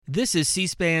This is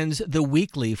C-SPAN's The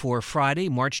Weekly for Friday,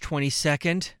 March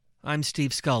 22nd. I'm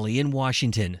Steve Scully in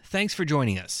Washington. Thanks for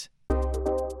joining us.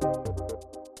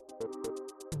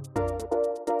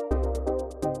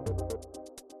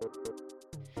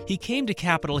 He came to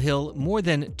Capitol Hill more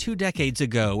than 2 decades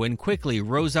ago and quickly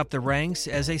rose up the ranks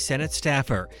as a Senate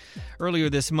staffer. Earlier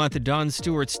this month, Don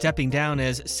Stewart stepping down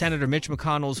as Senator Mitch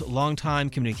McConnell's longtime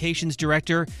communications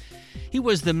director. He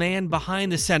was the man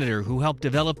behind the senator who helped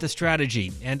develop the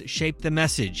strategy and shape the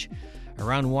message.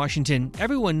 Around Washington,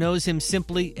 everyone knows him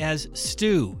simply as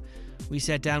Stu. We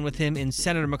sat down with him in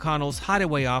Senator McConnell's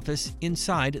hideaway office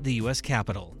inside the U.S.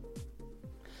 Capitol.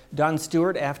 Don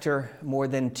Stewart, after more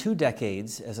than 2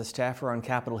 decades as a staffer on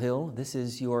Capitol Hill, this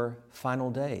is your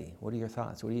final day. What are your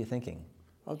thoughts? What are you thinking?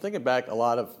 I'm thinking back a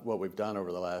lot of what we've done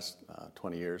over the last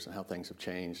 20 years and how things have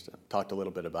changed. I talked a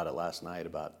little bit about it last night,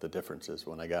 about the differences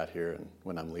when I got here and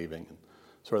when I'm leaving, and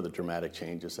sort of the dramatic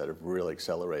changes that have really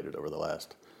accelerated over the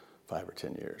last 5 or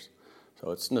 10 years.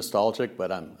 So it's nostalgic,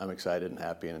 but I'm excited and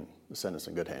happy, and the Senate's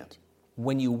in good hands.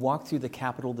 When you walked through the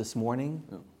Capitol this morning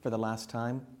for the last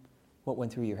time, what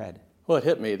went through your head? Well, it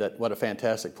hit me that what a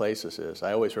fantastic place this is.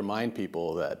 I always remind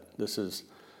people that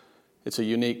it's a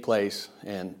unique place,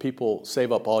 and people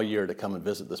save up all year to come and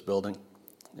visit this building,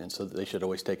 and so they should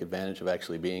always take advantage of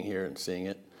actually being here and seeing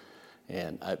it.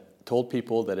 And I told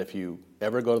people that if you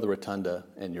ever go to the Rotunda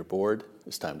and you're bored,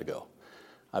 it's time to go.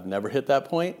 I've never hit that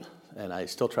point, and I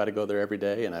still try to go there every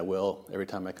day, and I will every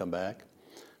time I come back.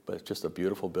 But it's just a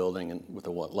beautiful building and with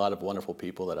a lot of wonderful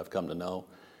people that I've come to know,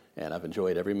 and I've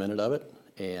enjoyed every minute of it.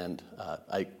 And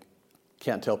I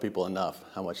can't tell people enough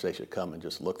how much they should come and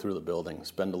just look through the building,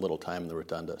 spend a little time in the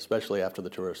Rotunda, especially after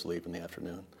the tourists leave in the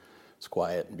afternoon. It's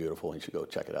quiet and beautiful, and you should go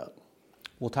check it out.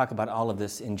 We'll talk about all of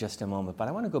this in just a moment, but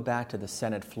I want to go back to the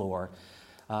Senate floor.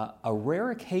 A rare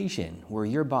occasion where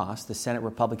your boss, the Senate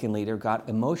Republican leader, got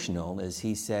emotional as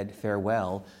he said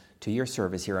farewell to your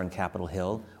service here on Capitol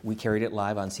Hill. We carried it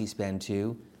live on C-SPAN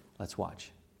 2. Let's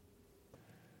watch.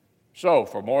 So,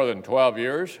 for more than 12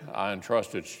 years, I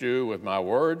entrusted Stu with my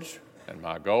words and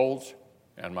my goals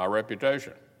and my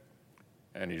reputation.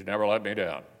 And he's never let me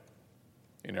down.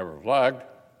 He never flagged.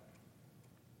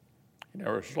 He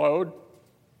never slowed.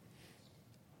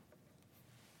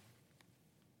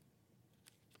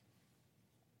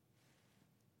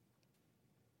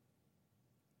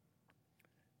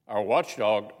 Our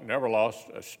watchdog never lost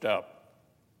a step.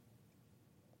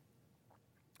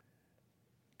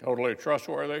 Totally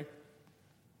trustworthy,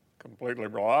 completely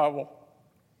reliable,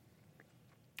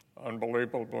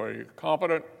 unbelievably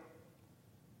competent,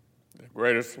 the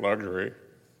greatest luxury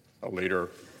a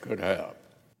leader could have.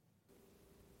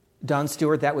 Don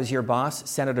Stewart, that was your boss,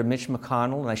 Senator Mitch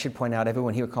McConnell, and I should point out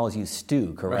everyone here calls you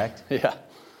Stu, correct? Right. Yeah.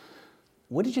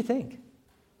 What did you think?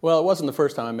 Well, it wasn't the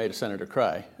first time I made a senator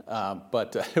cry,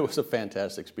 but it was a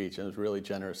fantastic speech, and it was really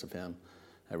generous of him.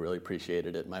 I really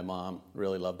appreciated it. My mom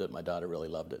really loved it. My daughter really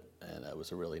loved it, and it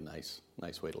was a really nice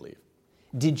way to leave.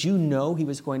 Did you know he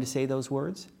was going to say those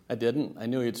words? I didn't. I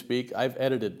knew he'd speak. I've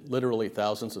edited literally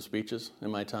thousands of speeches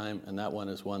in my time, and that one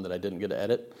is one that I didn't get to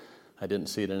edit. I didn't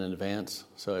see it in advance,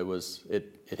 so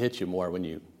it hits you more when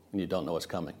you don't know what's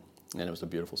coming, and it was a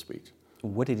beautiful speech.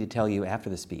 What did he tell you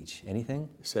after the speech? Anything?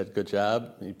 He said, good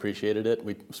job. He appreciated it.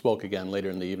 We spoke again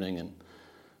later in the evening, and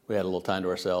we had a little time to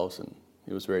ourselves, and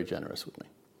he was very generous with me.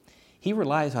 He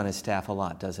relies on his staff a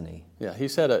lot, doesn't he? Yeah, he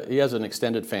said he has an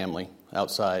extended family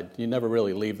outside. You never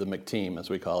really leave the McTeam, as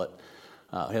we call it.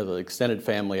 He has an extended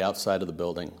family outside of the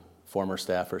building, former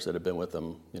staffers that have been with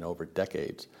him, over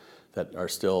decades, that are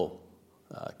still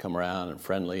come around and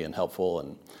friendly and helpful,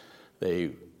 and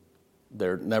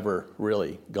they're never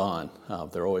really gone.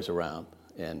 They're always around,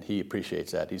 and he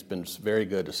appreciates that. He's been very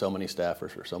good to so many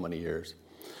staffers for so many years.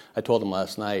 I told him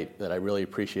last night that I really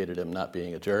appreciated him not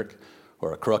being a jerk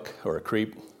or a crook or a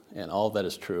creep, and all of that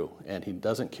is true. And he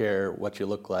doesn't care what you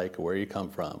look like or where you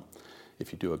come from.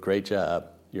 If you do a great job,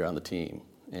 you're on the team,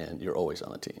 and you're always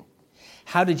on the team.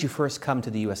 How did you first come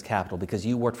to the U.S. Capitol? Because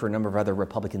you worked for a number of other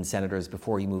Republican senators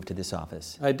before you moved to this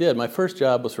office. I did. My first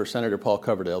job was for Senator Paul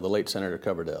Coverdell, the late Senator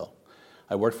Coverdell.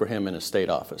 I worked for him in his state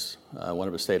office, one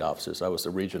of his state offices. I was the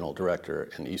regional director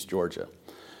in East Georgia.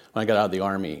 When I got out of the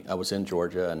Army, I was in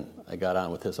Georgia, and I got on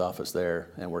with his office there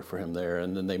and worked for him there,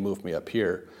 and then they moved me up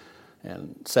here.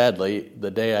 And sadly,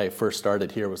 the day I first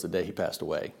started here was the day he passed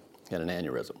away. He had an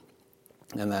aneurysm.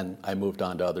 And then I moved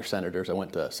on to other senators. I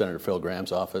went to Senator Phil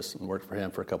Graham's office and worked for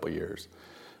him for a couple of years.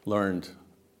 Learned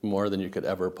more than you could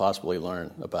ever possibly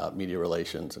learn about media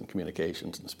relations and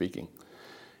communications and speaking.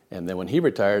 And then when he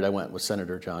retired, I went with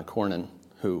Senator John Cornyn,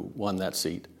 who won that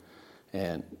seat,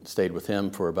 and stayed with him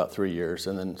for about 3 years.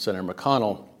 And then Senator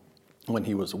McConnell when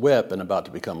he was whip and about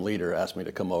to become leader, asked me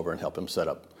to come over and help him set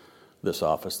up this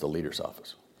office, the leader's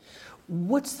office.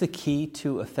 What's the key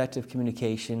to effective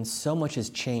communication? So much has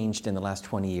changed in the last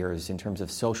 20 years in terms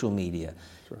of social media,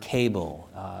 cable,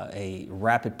 a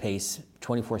rapid pace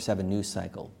 24/7 news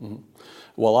cycle. Mm-hmm.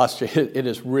 Well, Austria, it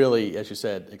is really, as you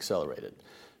said, accelerated.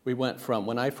 We went from,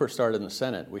 when I first started in the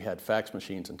Senate, we had fax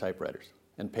machines and typewriters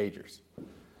and pagers.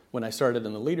 When I started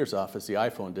in the leader's office, the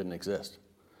iPhone didn't exist.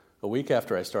 A week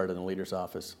after I started in the leader's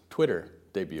office, Twitter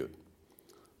debuted.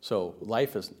 So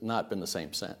life has not been the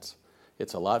same since.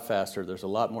 It's a lot faster. There's a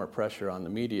lot more pressure on the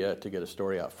media to get a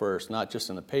story out first, not just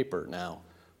in the paper now,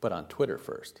 but on Twitter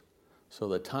first. So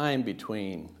the time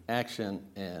between action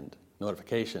and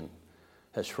notification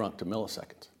has shrunk to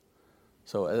milliseconds.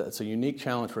 So it's a unique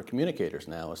challenge for communicators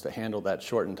now, is to handle that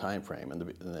shortened time frame and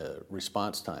the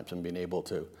response times, and being able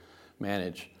to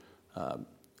manage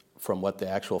from what the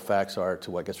actual facts are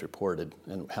to what gets reported,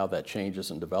 and how that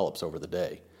changes and develops over the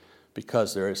day,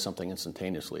 because there is something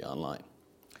instantaneously online.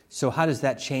 So how does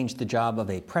that change the job of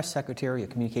a press secretary, a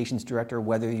communications director,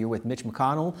 whether you're with Mitch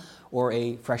McConnell or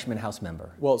a freshman House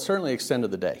member? Well, it certainly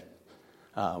extended the day.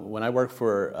 When I worked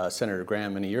for Senator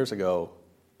Graham many years ago,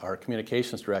 our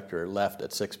communications director left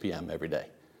at 6 p.m. every day,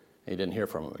 and you didn't hear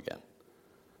from him again.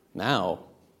 Now,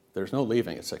 there's no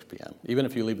leaving at 6 p.m. Even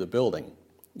if you leave the building,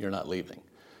 you're not leaving.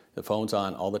 The phone's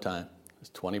on all the time. It's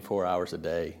 24 hours a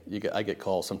day. I get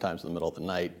calls sometimes in the middle of the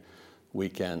night,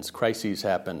 weekends. Crises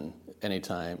happen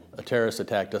anytime. A terrorist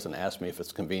attack doesn't ask me if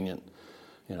it's convenient.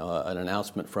 An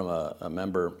announcement from a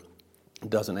member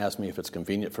doesn't ask me if it's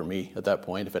convenient for me at that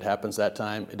point. If it happens that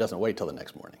time, it doesn't wait till the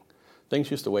next morning. Things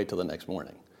used to wait till the next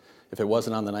morning. If it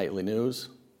wasn't on the nightly news,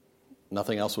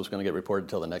 nothing else was going to get reported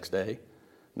till the next day.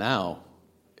 Now,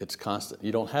 it's constant.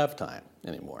 You don't have time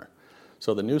anymore.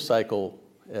 So the news cycle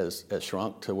has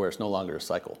shrunk to where it's no longer a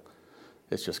cycle.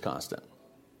 It's just constant.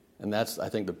 And that's, I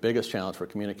think, the biggest challenge for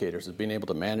communicators, is being able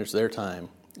to manage their time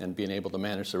and being able to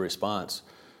manage the response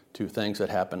to things that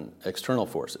happen, external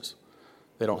forces.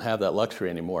 They don't have that luxury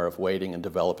anymore of waiting and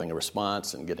developing a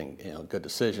response and getting good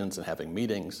decisions and having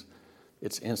meetings.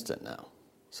 It's instant now.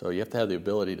 So you have to have the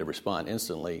ability to respond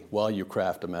instantly while you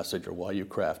craft a message or while you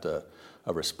craft a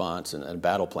response and a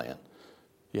battle plan.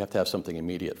 You have to have something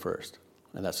immediate first.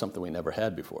 And that's something we never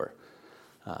had before,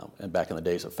 and back in the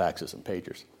days of faxes and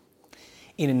pagers.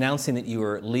 In announcing that you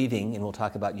were leaving, and we'll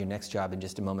talk about your next job in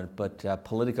just a moment, but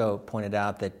Politico pointed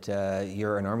out that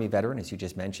you're an Army veteran, as you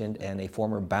just mentioned, and a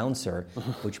former bouncer,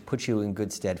 which puts you in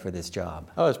good stead for this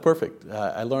job. Oh, it's perfect.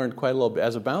 I learned quite a little bit.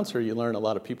 As a bouncer, you learn a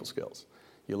lot of people skills.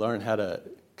 You learn how to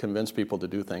convince people to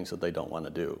do things that they don't want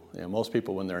to do. Most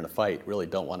people, when they're in a fight, really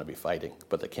don't want to be fighting,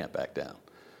 but they can't back down.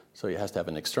 So you have to have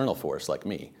an external force like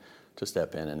me to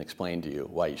step in and explain to you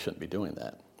why you shouldn't be doing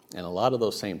that. And a lot of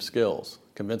those same skills,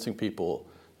 convincing people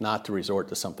not to resort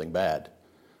to something bad,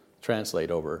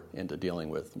 translate over into dealing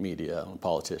with media and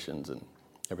politicians and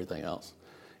everything else.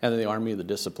 And in the Army, the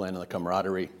discipline and the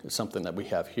camaraderie is something that we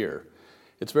have here.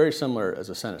 It's very similar as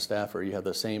a Senate staffer. You have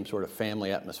the same sort of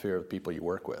family atmosphere of people you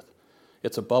work with.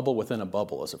 It's a bubble within a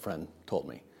bubble, as a friend told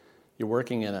me. You're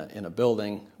working in a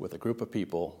building with a group of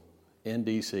people in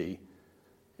D.C.,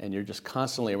 and you're just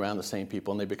constantly around the same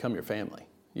people, and they become your family.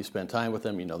 You spend time with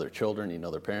them, you know their children, you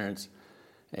know their parents,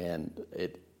 and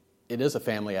it is a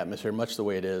family atmosphere, much the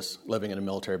way it is living in a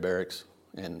military barracks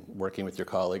and working with your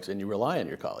colleagues, and you rely on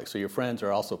your colleagues. So your friends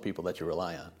are also people that you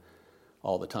rely on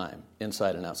all the time,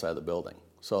 inside and outside the building.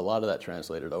 So a lot of that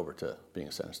translated over to being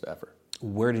a Senate staffer.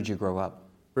 Where did you grow up?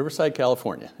 Riverside,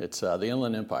 California. It's the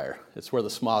Inland Empire. It's where the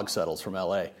smog settles from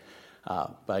L.A.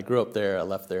 But I grew up there. I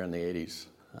left there in the 80s.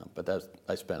 But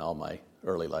I spent all my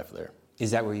early life there.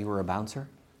 Is that where you were a bouncer?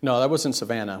 No, that was in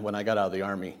Savannah. When I got out of the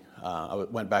Army, I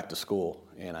went back to school,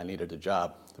 and I needed a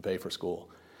job to pay for school.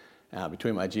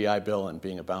 Between my GI Bill and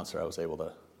being a bouncer, I was able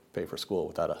to pay for school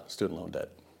without a student loan debt.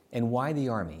 And why the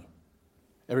Army?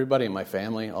 Everybody in my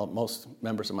family, most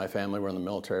members of my family were in the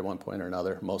military at one point or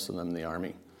another, most of them in the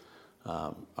Army.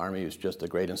 Army is just a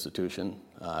great institution.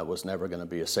 I was never going to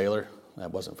be a sailor.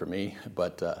 That wasn't for me,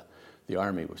 but the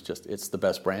Army was it's the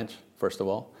best branch, first of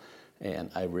all,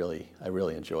 and I really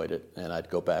enjoyed it, and I'd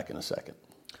go back in a second.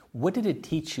 What did it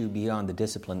teach you beyond the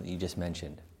discipline that you just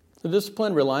mentioned? The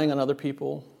discipline, relying on other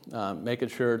people, making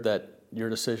sure that your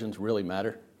decisions really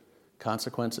matter,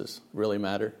 consequences really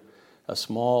matter. A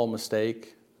small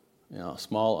mistake, a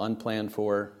small unplanned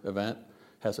for event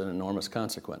has an enormous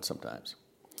consequence sometimes.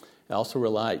 Also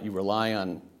you rely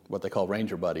on what they call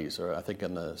ranger buddies, or I think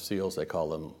in the SEALs they call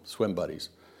them swim buddies.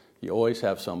 You always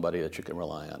have somebody that you can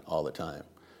rely on all the time,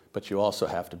 but you also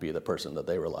have to be the person that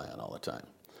they rely on all the time.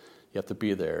 You have to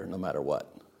be there no matter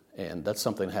what. And that's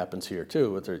something that happens here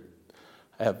too.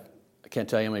 I can't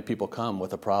tell you how many people come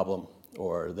with a problem,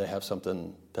 or they have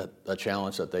something, a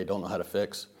challenge that they don't know how to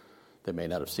fix. They may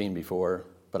not have seen before,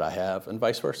 but I have, and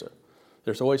vice versa.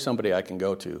 There's always somebody I can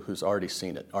go to who's already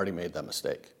seen it, already made that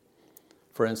mistake.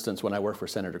 For instance, when I worked for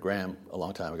Senator Graham a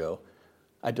long time ago,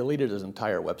 I deleted his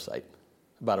entire website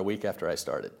about a week after I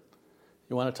started.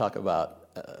 You want to talk about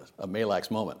a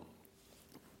Malax moment.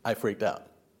 I freaked out.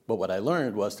 But what I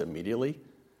learned was to immediately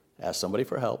ask somebody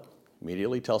for help,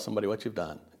 immediately tell somebody what you've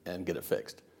done, and get it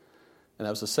fixed. And that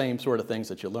was the same sort of things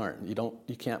that you learn.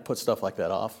 You can't put stuff like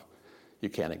that off. You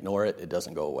can't ignore it. It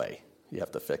doesn't go away. You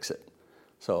have to fix it.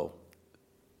 So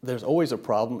there's always a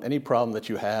problem. Any problem that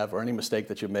you have or any mistake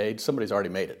that you made, somebody's already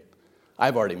made it.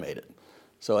 I've already made it.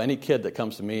 So any kid that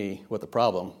comes to me with a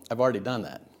problem, I've already done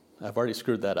that. I've already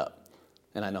screwed that up,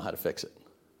 and I know how to fix it.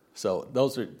 So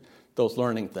those are those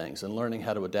learning things, and learning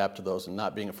how to adapt to those and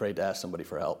not being afraid to ask somebody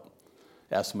for help,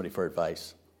 ask somebody for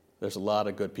advice. There's a lot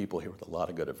of good people here with a lot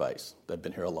of good advice that have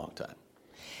been here a long time.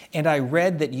 And I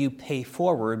read that you pay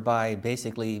forward by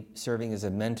basically serving as a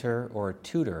mentor or a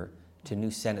tutor to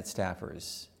new Senate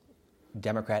staffers,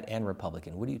 Democrat and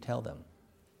Republican. What do you tell them?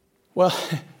 Well,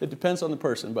 it depends on the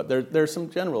person, but there's some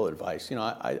general advice.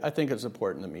 I think it's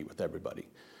important to meet with everybody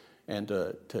and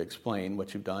to explain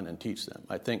what you've done and teach them.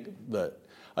 I think that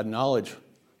a knowledge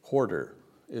hoarder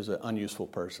is an unuseful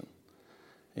person.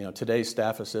 Today's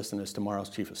staff assistant is tomorrow's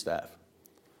chief of staff.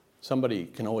 Somebody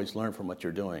can always learn from what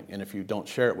you're doing, and if you don't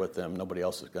share it with them, nobody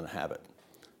else is going to have it.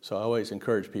 So I always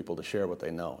encourage people to share what they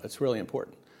know. It's really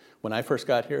important. When I first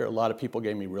got here, a lot of people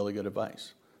gave me really good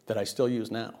advice that I still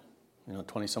use now,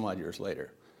 20 some odd years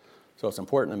later. So it's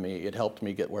important to me. It helped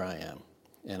me get where I am,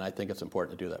 and I think it's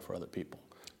important to do that for other people,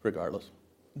 regardless.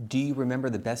 Do you remember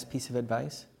the best piece of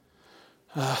advice?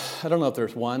 I don't know if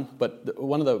there's one, but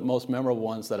one of the most memorable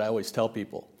ones that I always tell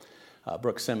people,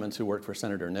 Brooks Simmons, who worked for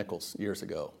Senator Nichols years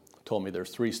ago, told me there's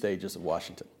 3 stages of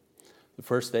Washington. The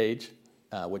first stage,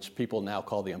 which people now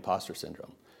call the imposter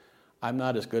syndrome. I'm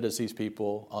not as good as these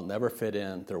people. I'll never fit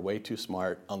in. They're way too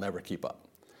smart. I'll never keep up.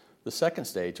 The second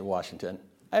stage of Washington,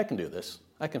 I can do this.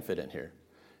 I can fit in here.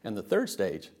 And the third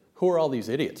stage, who are all these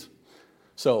idiots?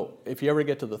 So if you ever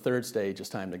get to the third stage, it's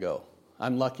time to go.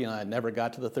 I'm lucky I never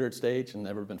got to the third stage and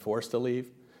never been forced to leave.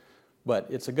 But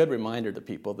it's a good reminder to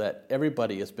people that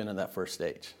everybody has been in that first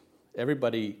stage.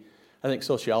 Everybody, I think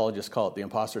sociologists call it the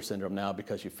imposter syndrome now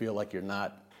because you feel like you're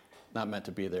not meant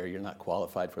to be there. You're not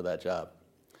qualified for that job.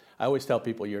 I always tell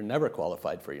people you're never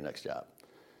qualified for your next job.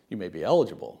 You may be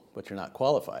eligible, but you're not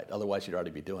qualified. Otherwise, you'd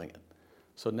already be doing it.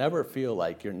 So never feel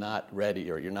like you're not ready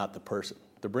or you're not the person.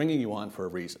 They're bringing you on for a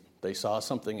reason. They saw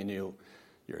something in you,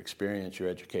 your experience, your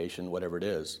education, whatever it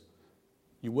is.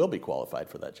 You will be qualified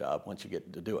for that job once you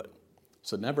get to do it.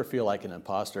 So never feel like an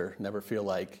imposter. Never feel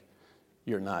like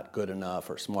you're not good enough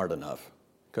or smart enough,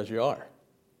 because you are.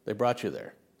 They brought you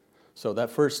there. So that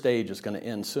first stage is going to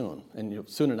end soon, and you'll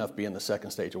soon enough be in the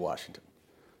second stage of Washington.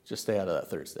 Just stay out of that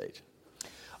third stage.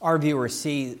 Our viewers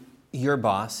see your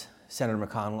boss, Senator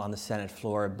McConnell, on the Senate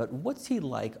floor, but what's he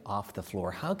like off the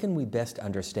floor? How can we best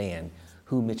understand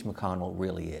who Mitch McConnell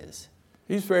really is?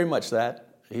 He's very much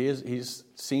that. He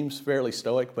seems fairly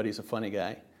stoic, but he's a funny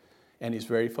guy, and he's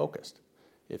very focused.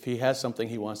 If he has something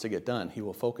he wants to get done, he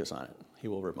will focus on it. He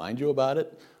will remind you about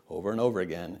it over and over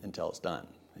again until it's done.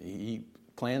 He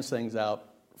plans things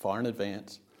out far in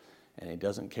advance, and he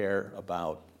doesn't care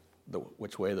about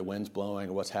which way the wind's blowing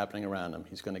or what's happening around him.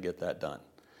 He's going to get that done.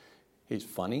 He's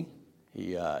funny.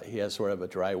 He has sort of a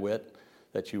dry wit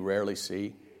that you rarely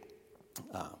see,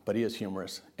 but he is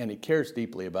humorous, and he cares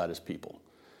deeply about his people,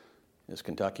 his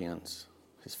Kentuckians,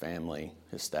 his family,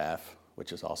 his staff,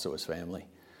 which is also his family.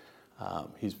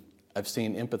 I've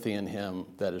seen empathy in him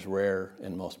that is rare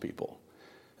in most people,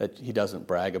 that he doesn't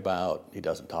brag about, he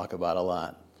doesn't talk about a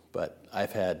lot, but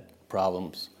I've had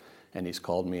problems, and he's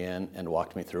called me in and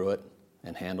walked me through it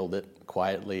and handled it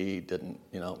quietly, didn't,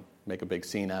 make a big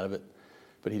scene out of it.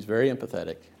 But he's very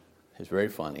empathetic, he's very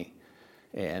funny,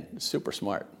 and super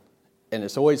smart. And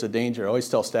it's always a danger. I always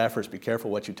tell staffers, be careful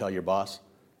what you tell your boss,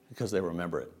 because they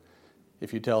remember it.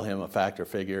 If you tell him a fact or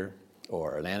figure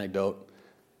or an anecdote,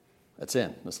 that's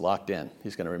in. It's locked in.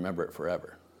 He's going to remember it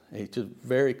forever. And he's just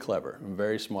very clever and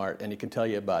very smart, and he can tell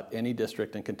you about any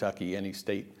district in Kentucky, any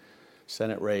state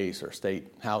Senate race or state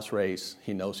House race.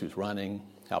 He knows who's running,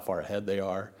 how far ahead they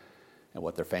are, and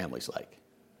what their family's like.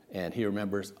 And he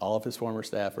remembers all of his former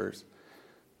staffers,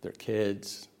 their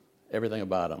kids, everything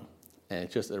about them. And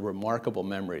it's just a remarkable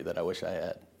memory that I wish I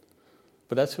had.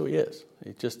 But that's who he is.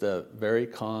 He's just a very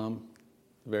calm,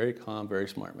 very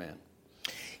smart man.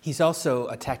 He's also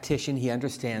a tactician. He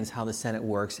understands how the Senate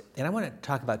works. And I want to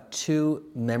talk about two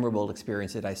memorable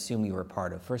experiences that I assume you were a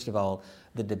part of. First of all,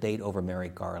 the debate over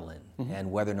Merrick Garland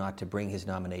and whether or not to bring his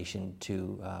nomination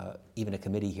to even a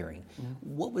committee hearing.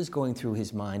 What was going through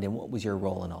his mind, and what was your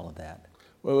role in all of that?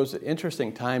 Well, it was an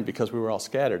interesting time because we were all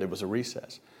scattered. It was a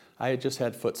recess. I had just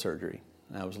had foot surgery,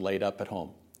 and I was laid up at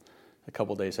home a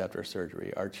couple days after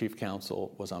surgery. Our chief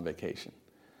counsel was on vacation.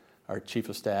 Our chief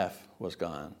of staff was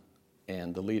gone.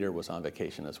 And the leader was on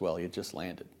vacation as well. He had just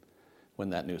landed when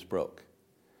that news broke.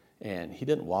 And he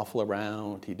didn't waffle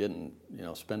around. He didn't,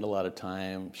 spend a lot of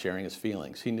time sharing his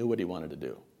feelings. He knew what he wanted to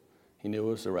do. He knew it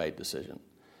was the right decision.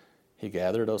 He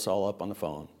gathered us all up on the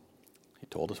phone. He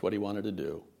told us what he wanted to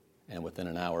do. And within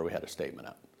an hour, we had a statement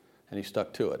out. And he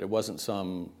stuck to it. It wasn't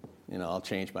some, I'll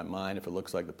change my mind if it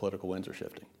looks like the political winds are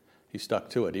shifting. He stuck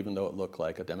to it, even though it looked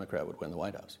like a Democrat would win the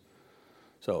White House.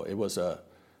 So it was a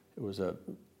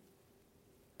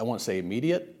I won't say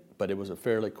immediate, but it was a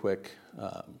fairly quick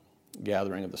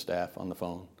gathering of the staff on the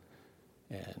phone,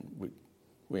 and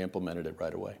we implemented it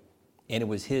right away. And it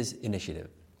was his initiative?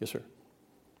 Yes, sir.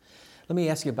 Let me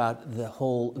ask you about the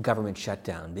whole government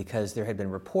shutdown, because there had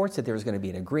been reports that there was going to be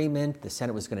an agreement, the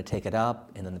Senate was going to take it up,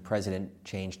 and then the president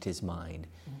changed his mind.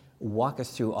 Walk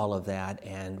us through all of that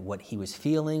and what he was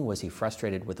feeling. Was he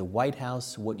frustrated with the White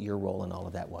House? What your role in all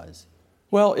of that was?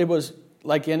 Well, it was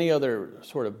like any other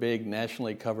sort of big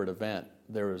nationally covered event.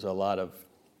 There was a lot of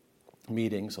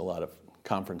meetings, a lot of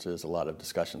conferences, a lot of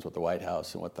discussions with the White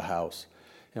House and with the House.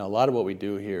 A lot of what we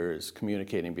do here is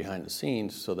communicating behind the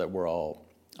scenes so that we're all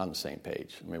on the same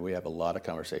page. I mean, we have a lot of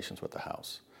conversations with the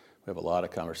House. We have a lot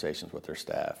of conversations with their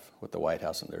staff, with the White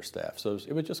House and their staff. So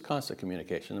it was just constant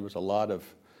communication. There was a lot of,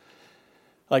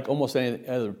 like almost any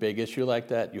other big issue like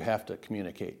that, you have to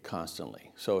communicate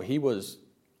constantly. So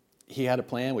he had a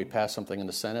plan. We passed something in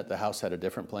the Senate. The House had a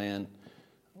different plan.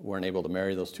 Weren't able to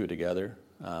marry those two together.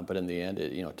 But in the end,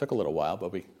 it took a little while,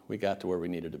 but we got to where we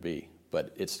needed to be.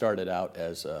 But it started out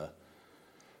as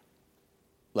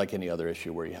like any other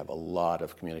issue where you have a lot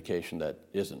of communication that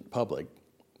isn't public,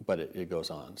 but it goes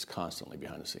on. It's constantly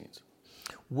behind the scenes.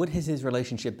 What has his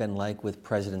relationship been like with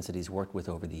presidents that he's worked with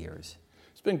over the years?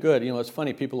 It's been good. It's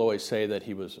funny. People always say that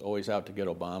he was always out to get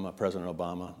Obama, President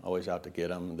Obama, always out to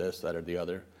get him, this, that, or the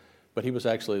other. But he was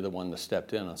actually the one that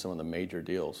stepped in on some of the major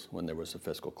deals when there was a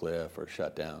fiscal cliff or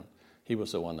shutdown. He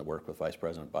was the one that worked with Vice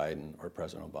President Biden or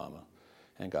President Obama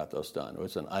and got those done. It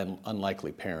was an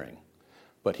unlikely pairing,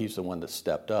 but he's the one that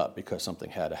stepped up because something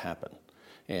had to happen.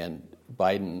 And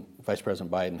Vice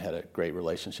President Biden had a great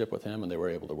relationship with him, and they were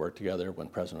able to work together when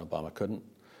President Obama couldn't.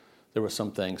 There were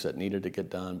some things that needed to get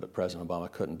done, but President Obama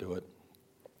couldn't do it.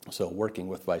 So working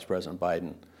with Vice President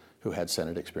Biden, who had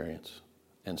Senate experience,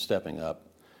 and stepping up,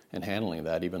 and handling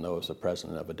that, even though it was the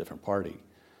president of a different party,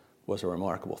 was a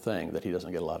remarkable thing that he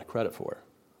doesn't get a lot of credit for.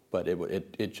 But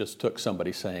it just took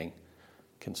somebody saying,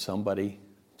 can somebody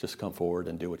just come forward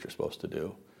and do what you're supposed to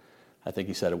do? I think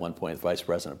he said at one point, Vice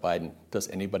President Biden, does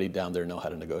anybody down there know how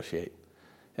to negotiate?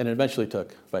 And it eventually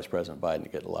took Vice President Biden to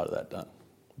get a lot of that done.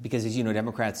 Because, as you know,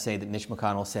 Democrats say that Mitch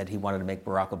McConnell said he wanted to make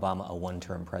Barack Obama a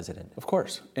one-term president. Of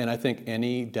course. And I think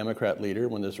any Democrat leader,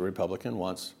 when there's a Republican,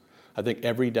 I think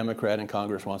every Democrat in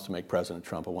Congress wants to make President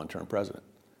Trump a one-term president.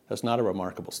 That's not a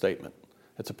remarkable statement.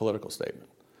 It's a political statement.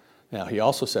 Now, he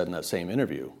also said in that same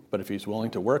interview, but if he's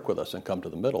willing to work with us and come to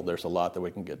the middle, there's a lot that we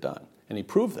can get done. And he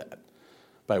proved that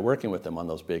by working with them on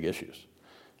those big issues.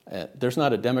 There's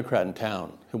not a Democrat in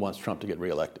town who wants Trump to get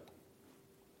reelected.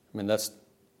 I mean, that's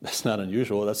not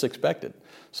unusual. That's expected.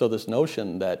 So this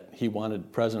notion that he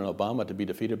wanted President Obama to be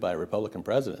defeated by a Republican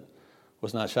president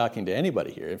was not shocking to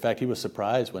anybody here. In fact, he was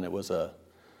surprised when it was a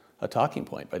talking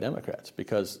point by Democrats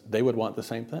because they would want the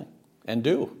same thing and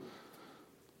do.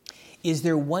 Is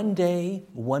there one day,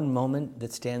 one moment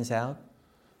that stands out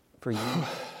for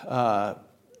you?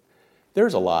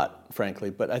 There's a lot, frankly,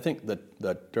 but I think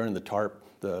that during the TARP,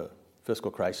 the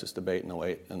fiscal crisis debate in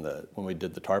 2008, and when we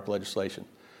did the TARP legislation,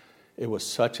 it was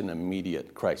such an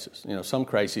immediate crisis. Some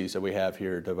crises that we have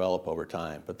here develop over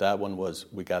time, but that one was,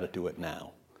 we got to do it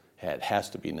now. It has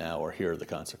to be now, or here are the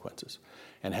consequences.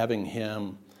 And having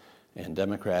him and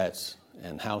Democrats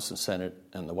and House and Senate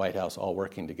and the White House all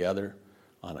working together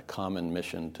on a common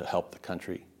mission to help the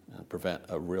country and prevent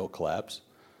a real collapse,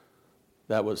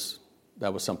 that was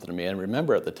something to me. And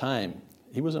remember, at the time,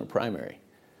 he was in a primary.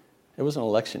 It was an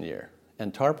election year,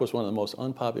 and TARP was one of the most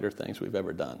unpopular things we've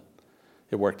ever done.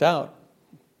 It worked out.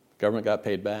 Government got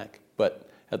paid back. But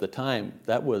at the time,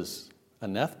 that was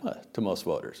anathema to most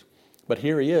voters. But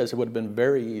here he is. It would have been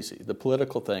very easy. The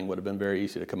political thing would have been very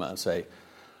easy to come out and say,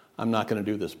 I'm not going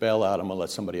to do this bailout. I'm going to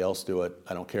let somebody else do it.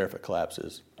 I don't care if it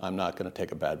collapses. I'm not going to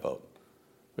take a bad vote.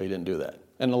 But he didn't do that.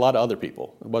 And a lot of other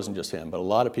people, it wasn't just him, but a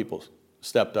lot of people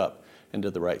stepped up and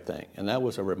did the right thing. And that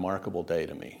was a remarkable day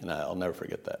to me, and I'll never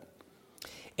forget that.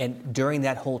 And during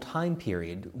that whole time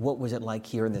period, what was it like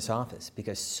here in this office?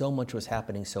 Because so much was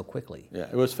happening so quickly. Yeah,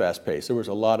 it was fast-paced. There was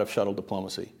a lot of shuttle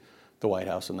diplomacy, the White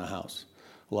House and the House.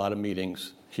 A lot of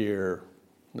meetings here,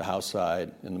 the House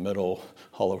side, in the middle,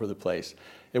 all over the place.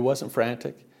 It wasn't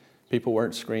frantic. People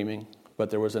weren't screaming, but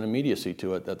there was an immediacy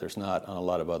to it that there's not on a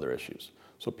lot of other issues.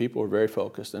 So people were very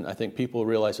focused, and I think people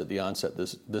realized at the onset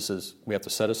we have to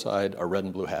set aside our red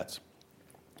and blue hats.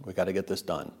 We got to get this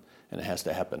done, and it has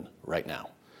to happen right now.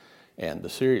 And the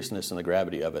seriousness and the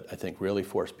gravity of it, I think, really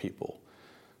forced people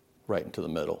right into the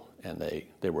middle, and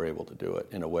they were able to do it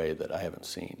in a way that I haven't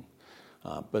seen.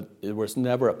 But it was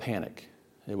never a panic.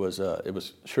 It was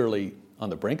surely on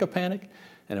the brink of panic,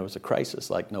 and it was a crisis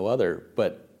like no other,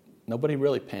 but nobody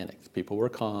really panicked. People were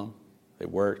calm, they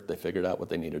worked, they figured out what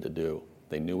they needed to do,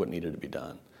 they knew what needed to be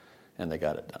done, and they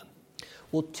got it done.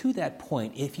 Well, to that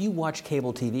point, if you watch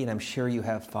cable TV, and I'm sure you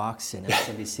have Fox and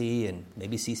MSNBC and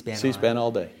maybe C-SPAN. C-SPAN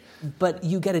all day. But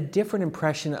you get a different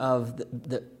impression of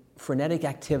the frenetic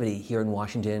activity here in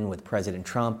Washington with President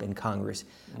Trump and Congress.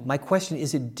 My question,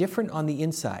 is it different on the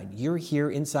inside? You're here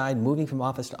inside, moving from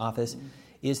office to office.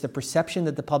 Is the perception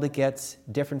that the public gets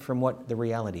different from what the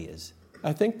reality is?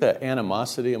 I think the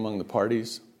animosity among the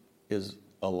parties is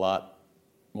a lot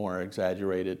more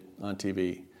exaggerated on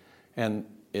TV. And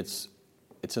it's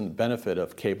in the benefit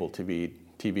of cable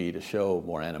TV to show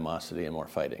more animosity and more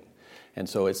fighting. And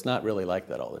so it's not really like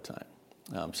that all the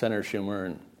time. Senator Schumer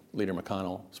and Leader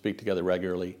McConnell speak together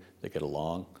regularly. They get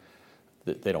along.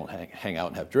 They don't hang out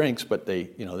and have drinks, but they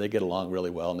get along really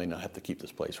well, and they have to keep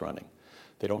this place running.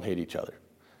 They don't hate each other.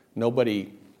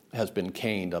 Nobody has been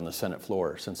caned on the Senate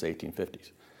floor since the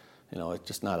 1850s. It's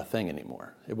just not a thing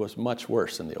anymore. It was much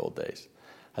worse in the old days.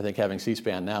 I think having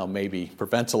C-SPAN now maybe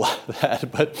prevents a lot of that,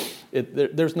 but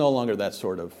there's no longer that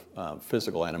sort of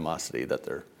physical animosity that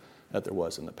there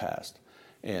was in the past.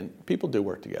 And people do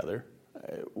work together.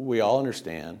 We all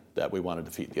understand that we want to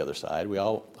defeat the other side. We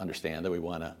all understand that we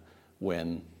want to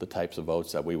win the types of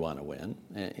votes that we want to win.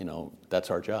 And, that's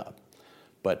our job.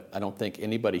 But I don't think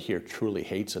anybody here truly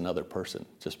hates another person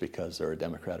just because they're a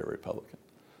Democrat or Republican.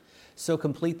 So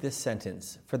complete this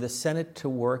sentence. For the Senate to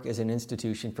work as an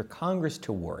institution, for Congress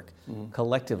to work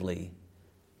collectively,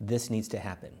 this needs to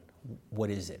happen.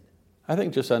 What is it? I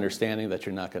think just understanding that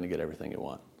you're not going to get everything you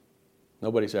want.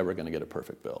 Nobody's ever going to get a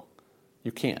perfect bill.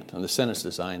 You can't, and the Senate's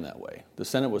designed that way. The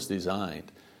Senate was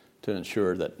designed to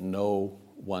ensure that no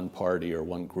one party or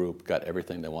one group got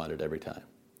everything they wanted every time.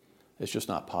 It's just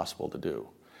not possible to do.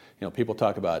 People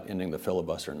talk about ending the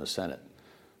filibuster in the Senate,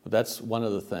 but that's one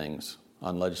of the things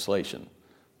on legislation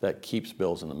that keeps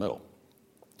bills in the middle.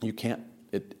 You can't,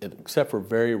 except for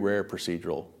very rare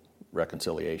procedural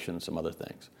reconciliation and some other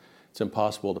things, it's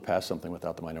impossible to pass something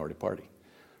without the minority party.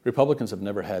 Republicans have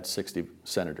never had 60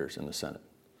 senators in the Senate.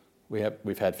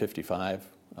 We've had 55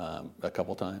 a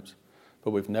couple times,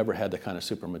 but we've never had the kind of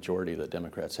supermajority that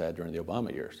Democrats had during the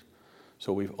Obama years.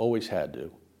 So we've always had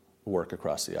to work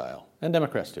across the aisle, and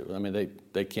Democrats do. I mean,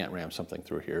 they can't ram something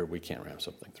through here. We can't ram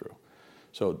something through.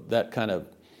 So that kind of,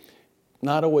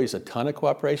 not always a ton of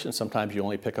cooperation. Sometimes you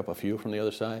only pick up a few from the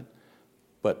other side,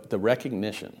 but the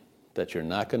recognition that you're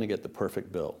not going to get the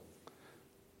perfect bill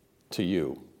to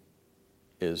you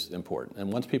is important.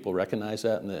 And once people recognize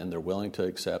that and they're willing to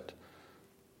accept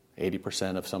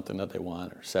 80% of something that they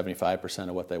want or 75%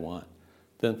 of what they want,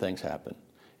 then things happen.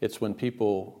 It's when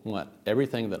people want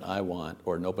everything that I want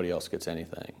or nobody else gets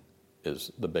anything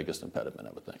is the biggest impediment,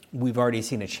 I would think. We've already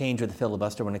seen a change with the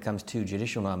filibuster when it comes to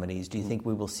judicial nominees. Do you think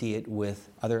we will see it with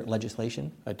other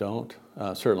legislation? I don't.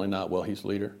 Certainly not while he's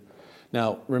leader.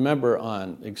 Now, remember,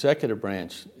 on executive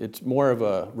branch, it's more of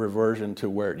a reversion to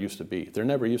where it used to be. There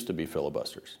never used to be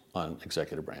filibusters on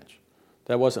executive branch.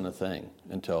 That wasn't a thing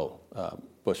until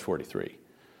Bush 43.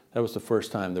 That was the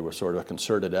first time there was sort of a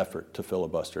concerted effort to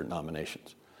filibuster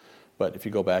nominations. But if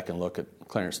you go back and look at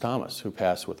Clarence Thomas, who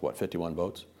passed with, 51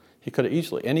 votes? He could have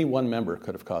easily, any one member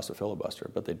could have caused a filibuster,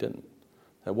 but they didn't.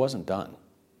 That wasn't done.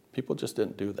 People just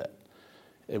didn't do that.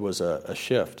 It was a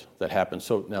shift that happened.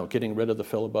 So now getting rid of the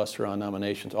filibuster on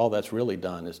nominations, all that's really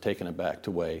done is taken it back to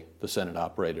the way the Senate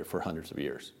operated for hundreds of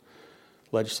years.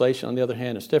 Legislation, on the other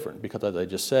hand, is different because, as I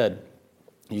just said,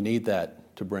 you need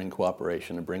that to bring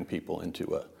cooperation and bring people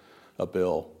into a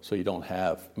bill so you don't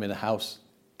have, the House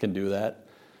can do that,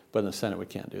 but in the Senate we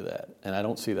can't do that. And I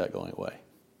don't see that going away.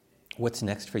 What's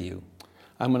next for you?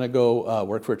 I'm going to go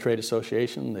work for a trade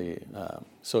association, the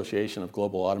Association of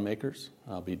Global Automakers.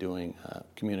 I'll be doing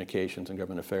communications and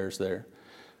government affairs there.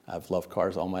 I've loved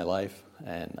cars all my life,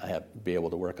 and I have to be able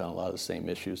to work on a lot of the same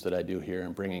issues that I do here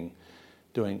and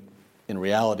doing in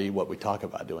reality what we talk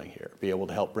about doing here. Be able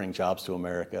to help bring jobs to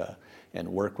America and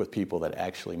work with people that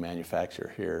actually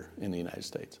manufacture here in the United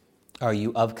States. Are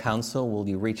you of counsel? Will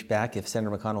you reach back if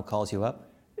Senator McConnell calls you up?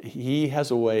 He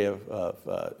has a way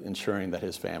of ensuring that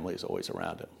his family is always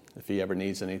around him. If he ever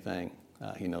needs anything,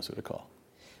 he knows who to call.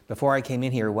 Before I came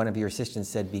in here, one of your assistants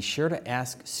said, be sure to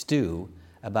ask Stu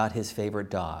about his favorite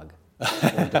dog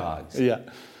or dogs. Yeah,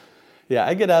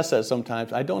 I get asked that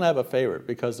sometimes. I don't have a favorite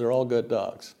because they're all good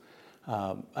dogs.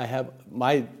 I have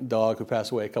my dog who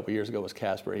passed away a couple years ago was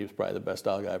Casper. He was probably the best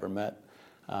dog I ever met.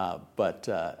 But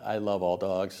I love all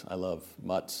dogs. I love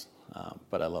mutts,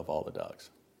 but I love all the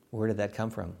dogs. Where did that come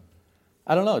from?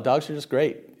 I don't know. Dogs are just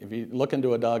great. If you look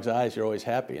into a dog's eyes, you're always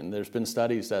happy. And there's been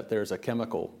studies that there's a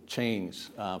chemical change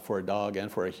for a dog and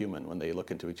for a human when they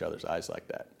look into each other's eyes like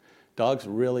that. Dogs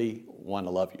really want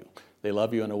to love you. They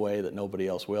love you in a way that nobody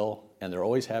else will, and they're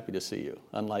always happy to see you.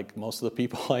 Unlike most of the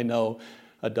people I know,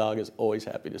 a dog is always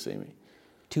happy to see me.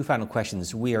 Two final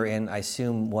questions. We are in, I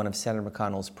assume, one of Senator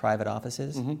McConnell's private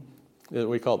offices? Mm-hmm.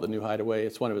 We call it the new hideaway.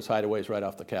 It's one of his hideaways right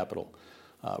off the Capitol,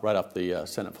 right off the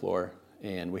Senate floor,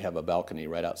 and we have a balcony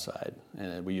right outside.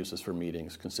 And we use this for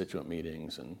meetings, constituent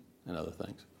meetings, and other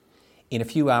things. In a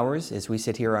few hours, as we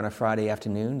sit here on a Friday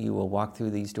afternoon, you will walk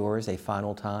through these doors a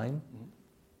final time.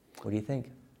 What do you think?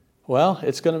 Well,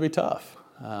 it's going to be tough.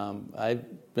 I've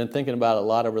been thinking about it a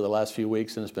lot over the last few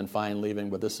weeks, and it's been fine leaving,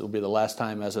 but this will be the last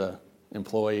time as an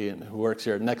employee and who works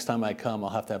here. Next time I come, I'll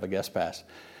have to have a guest pass,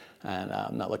 and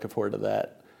I'm not looking forward to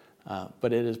that.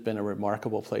 But it has been a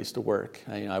remarkable place to work.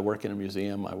 I work in a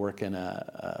museum. I work in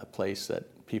a place that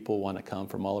people want to come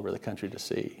from all over the country to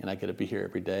see, and I get to be here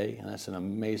every day, and that's an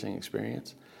amazing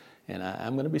experience. And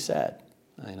I'm going to be sad.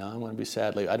 I'm going to be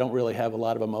sad. I don't really have a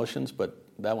lot of emotions, but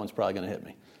that one's probably going to hit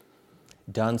me.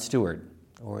 Don Stewart,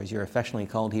 or as you're affectionately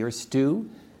called here, Stu,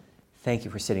 thank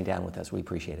you for sitting down with us. We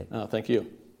appreciate it. Oh, thank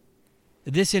you.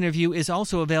 This interview is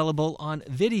also available on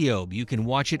video. You can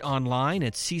watch it online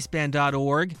at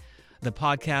cspan.org. The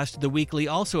podcast, The Weekly,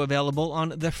 also available on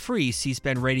the free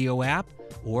C-SPAN radio app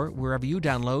or wherever you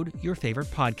download your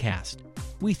favorite podcast.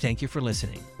 We thank you for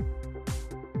listening.